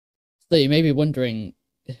So you may be wondering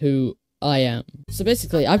who I am. So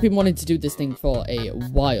basically, I've been wanting to do this thing for a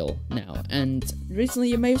while now, and recently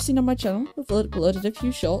you may have seen on my channel, I've uploaded a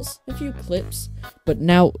few shorts, a few clips, but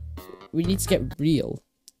now we need to get real.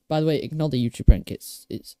 By the way, ignore the YouTube rank, it's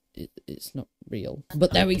not real.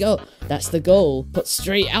 But there we go, that's the goal, put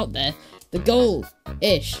straight out there, the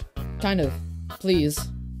goal-ish, kind of, please.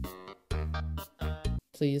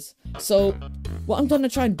 So, what I'm gonna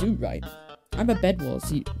try and do, right, I'm a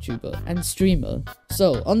Bedwars YouTuber and streamer.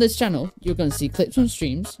 So, on this channel, you're going to see clips from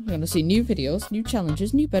streams, you're going to see new videos, new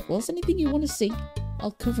challenges, new Bedwars, anything you want to see,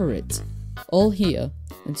 I'll cover it. All here,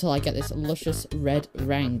 until I get this luscious red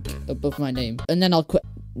rank above my name. And then I'll quit.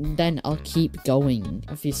 Then I'll keep going,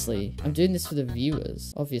 obviously. I'm doing this for the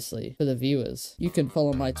viewers, obviously, for the viewers. You can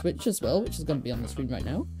follow my Twitch as well, which is going to be on the screen right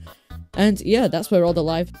now. And yeah, that's where all the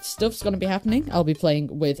live stuff's going to be happening. I'll be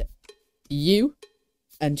playing with you,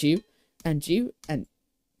 and you, and you, and...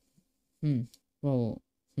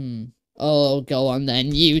 Oh, go on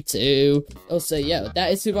then, you two. Also, yeah,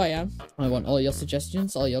 that is who I am. I want all your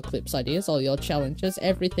suggestions, all your clips ideas, all your challenges,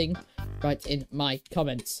 everything right in my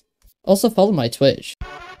comments. Also, follow my Twitch.